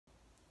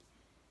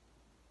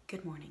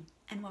Good morning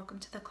and welcome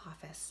to the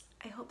Cloffice.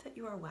 I hope that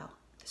you are well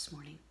this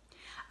morning.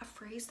 A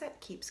phrase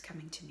that keeps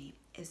coming to me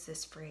is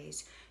this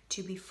phrase,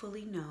 to be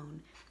fully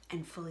known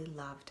and fully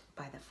loved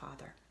by the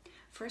Father.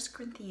 1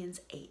 Corinthians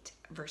 8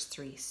 verse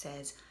 3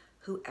 says,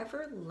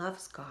 whoever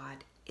loves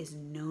God is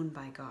known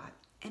by God.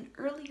 And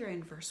earlier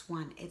in verse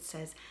 1 it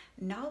says,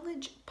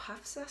 knowledge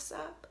puffs us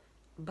up,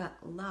 but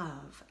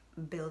love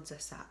builds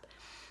us up.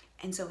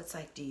 And so it's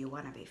like, do you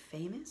want to be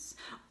famous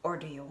or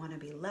do you want to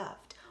be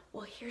loved?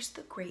 Well, here's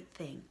the great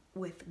thing.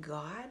 With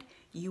God,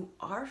 you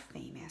are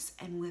famous,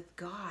 and with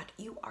God,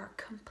 you are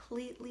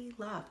completely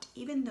loved.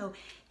 Even though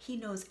He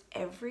knows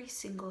every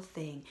single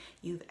thing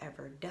you've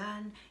ever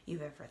done,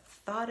 you've ever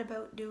thought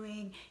about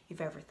doing,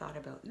 you've ever thought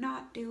about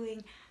not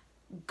doing,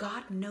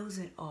 God knows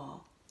it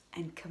all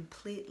and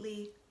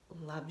completely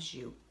loves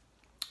you.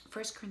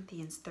 1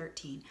 Corinthians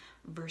 13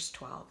 verse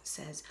 12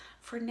 says,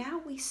 for now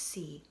we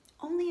see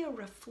only a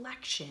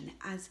reflection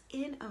as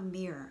in a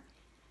mirror.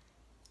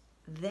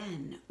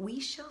 Then we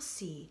shall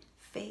see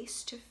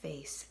face to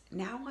face.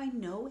 Now I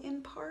know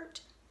in part,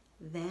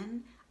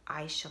 then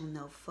I shall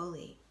know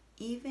fully,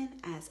 even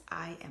as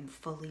I am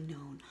fully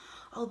known.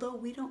 Although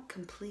we don't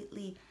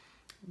completely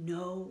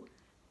know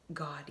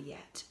God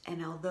yet,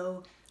 and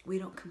although we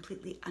don't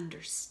completely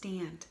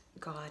understand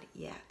God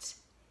yet,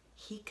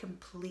 He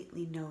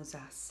completely knows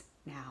us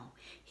now.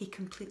 He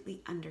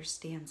completely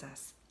understands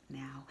us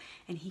now,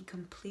 and He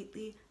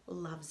completely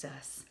loves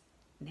us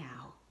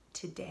now.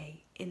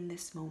 Today, in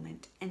this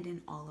moment, and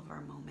in all of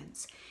our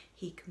moments,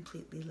 He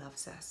completely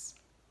loves us.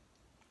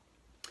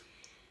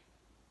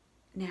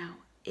 Now,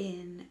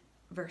 in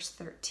verse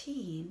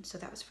 13, so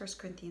that was 1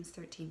 Corinthians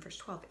 13, verse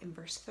 12. In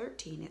verse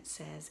 13, it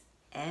says,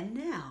 and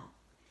now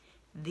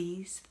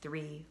these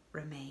three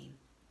remain,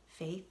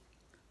 faith,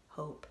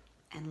 hope,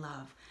 and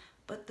love.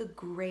 But the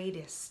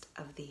greatest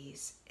of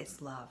these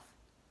is love.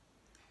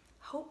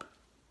 Hope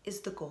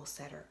is the goal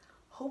setter.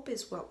 Hope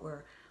is what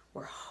we're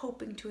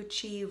hoping to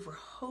achieve, we're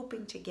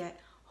hoping to get.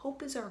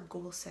 Hope is our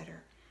goal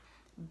setter,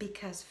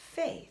 because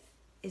faith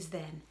is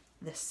then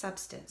the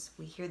substance.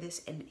 We hear this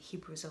in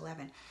Hebrews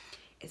 11.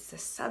 It's the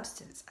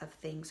substance of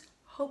things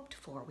hoped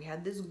for. We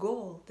had this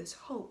goal, this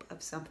hope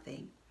of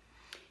something.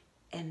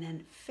 And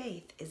then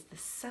faith is the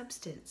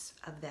substance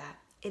of that.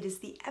 It is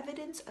the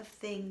evidence of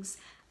things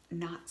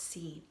not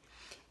seen.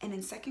 And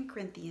in 2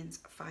 Corinthians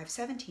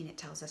 5:17, it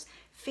tells us,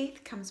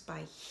 faith comes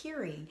by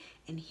hearing,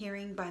 and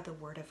hearing by the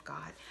word of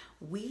God.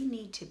 We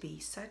need to be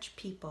such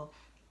people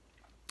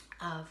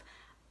of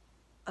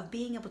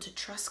being able to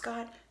trust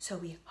God. So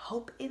we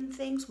hope in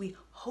things, we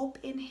hope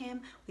in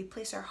Him, we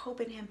place our hope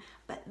in Him.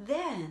 But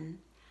then,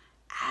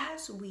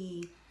 as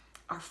we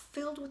are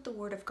filled with the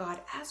word of God,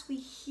 as we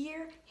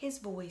hear His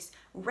voice,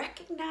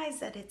 recognize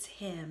that it's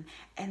Him,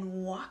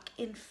 and walk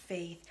in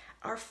faith,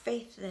 our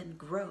faith then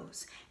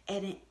grows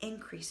and it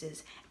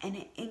increases and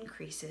it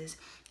increases,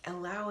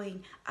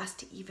 allowing us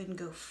to even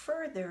go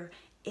further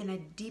in a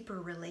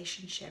deeper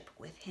relationship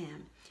with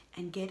Him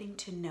and getting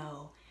to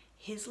know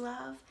His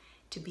love,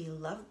 to be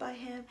loved by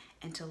Him,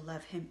 and to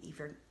love Him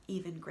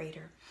even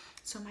greater.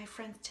 So my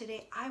friends,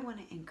 today I want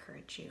to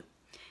encourage you.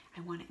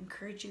 I want to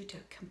encourage you to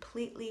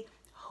completely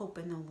hope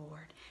in the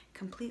Lord,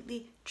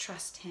 completely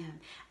trust Him.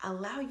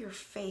 Allow your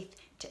faith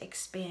to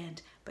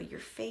expand, but your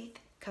faith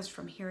comes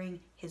from hearing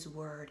His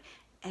word.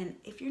 And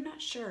if you're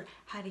not sure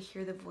how to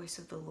hear the voice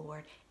of the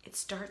Lord, it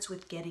starts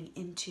with getting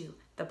into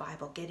the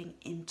Bible, getting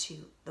into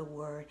the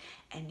word,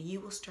 and you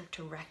will start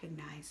to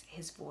recognize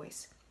His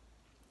voice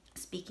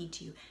speaking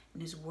to you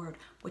in His word,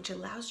 which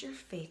allows your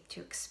faith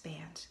to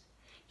expand.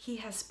 He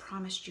has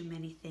promised you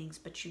many things,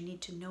 but you need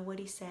to know what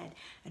He said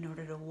in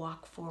order to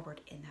walk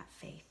forward in that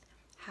faith.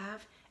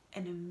 Have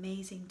an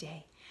amazing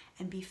day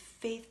and be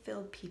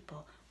faith-filled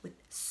people with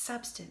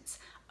substance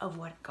of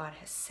what God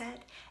has said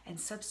and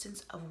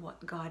substance of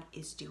what God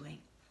is doing.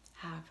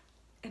 Have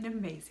an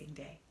amazing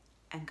day,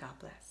 and God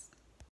bless.